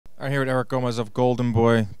I'm here with Eric Gomez of Golden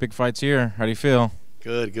Boy. Big fights here. How do you feel?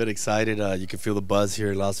 Good, excited. You can feel the buzz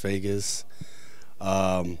here in Las Vegas.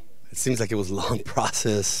 It seems like it was a long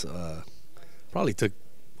process. Probably took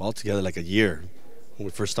altogether like a year when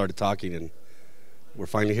we first started talking, and we're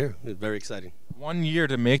finally here. It's very exciting. 1 year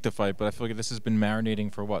to make the fight, but I feel like this has been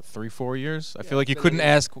marinating for, what, 3-4 years? I Yeah, feel like you couldn't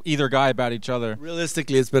ask either guy about each other.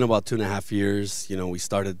 Realistically, it's been about 2.5 years. We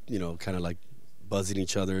started, kind of like buzzing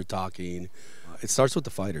each other, talking. It starts with the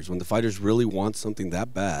fighters. When the fighters really want something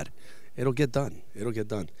that bad, it'll get done. It'll get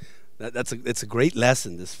done. It's a great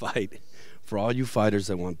lesson, this fight, for all you fighters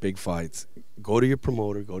that want big fights. Go to your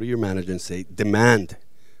promoter, go to your manager, and say, demand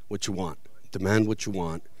what you want. Demand what you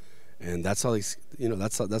want, and that's how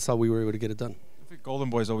that's how we were able to get it done. I think Golden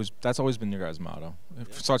Boy's that's always been your guys' motto.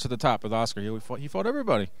 It starts at the top with Oscar. He fought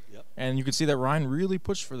everybody. Yep. And you could see that Ryan really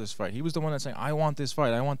pushed for this fight. He was the one that's saying, I want this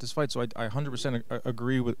fight, I want this fight. So I 100%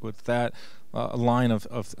 agree with that line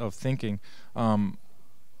of thinking.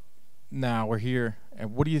 Now we're here,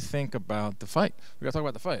 and what do you think about the fight? We got to talk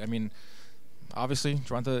about the fight. I mean, obviously,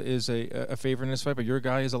 Gervonta is a favorite in this fight, but your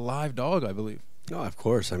guy is a live dog, I believe. No, of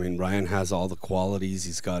course. I mean, Ryan has all the qualities.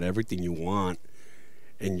 He's got everything you want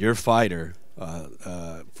in your fighter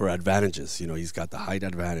for advantages. He's got the height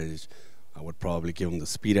advantage. I would probably give him the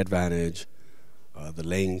speed advantage, the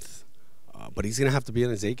length. But he's going to have to be on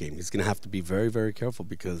his A game. He's going to have to be very, very careful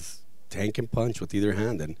because Tank can punch with either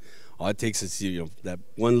hand. And all it takes is that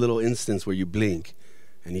one little instance where you blink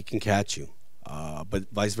and he can catch you.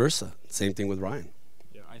 But vice versa. Same thing with Ryan.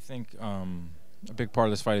 Yeah, I think a big part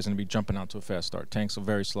of this fight is going to be jumping out to a fast start. Tank's a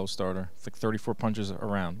very slow starter. It's like 34 punches a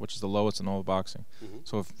round, which is the lowest in all of boxing.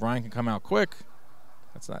 So if Ryan can come out quick,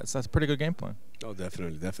 that's a pretty good game plan. Oh,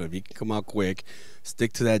 definitely. If he can come out quick,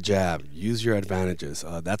 stick to that jab, use your advantages.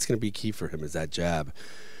 That's going to be key for him, is that jab.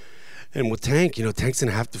 And with Tank, Tank's going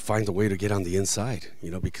to have to find a way to get on the inside,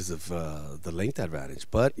 because of the length advantage.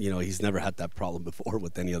 But, he's never had that problem before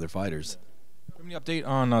with any other fighters. Any update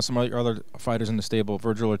on some of your other fighters in the stable?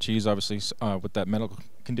 Virgil Ortiz, obviously, with that medical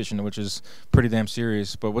condition, which is pretty damn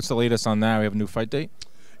serious. But what's the latest on that? We have a new fight date?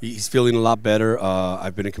 He's feeling a lot better.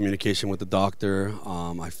 I've been in communication with the doctor.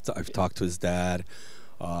 I've talked to his dad.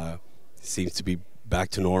 Seems to be back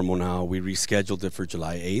to normal now. We rescheduled it for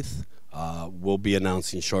July 8th. We'll be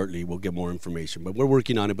announcing shortly. We'll get more information. But we're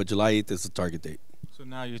working on it. But July 8th is the target date. So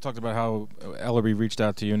now you talked about how Ellerby reached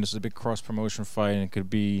out to you, and this is a big cross-promotion fight, and it could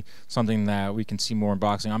be something that we can see more in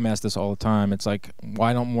boxing. I'm asked this all the time. It's like,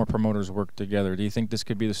 why don't more promoters work together? Do you think this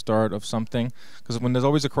could be the start of something? Because when there's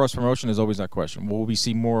always a cross-promotion, there's always that question. Will we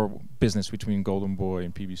see more business between Golden Boy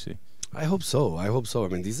and PBC? I hope so. I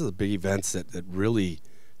mean, these are the big events that really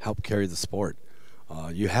help carry the sport.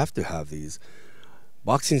 You have to have these.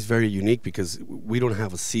 Boxing is very unique because we don't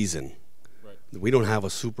have a season. We don't have a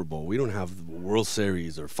Super Bowl. We don't have World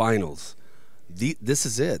Series or finals. This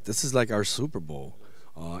is it. This is like our Super Bowl.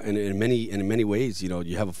 And in many ways,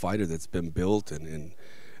 you have a fighter that's been built and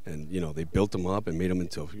they built him up and made him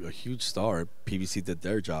into a huge star. PBC did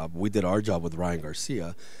their job. We did our job with Ryan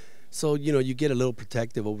Garcia. So, you get a little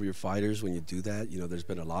protective over your fighters when you do that. There's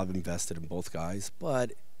been a lot of invested in both guys.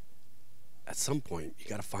 But at some point, you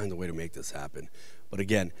got to find a way to make this happen. But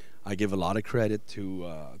again, I give a lot of credit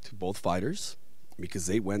to both fighters because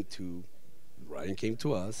they Ryan came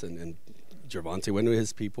to us and Gervonta went to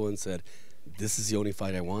his people and said, this is the only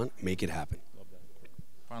fight I want, make it happen.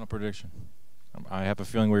 Final prediction. I have a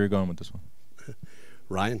feeling where you're going with this one.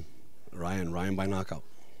 Ryan by knockout.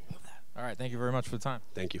 All right, thank you very much for the time.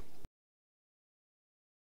 Thank you.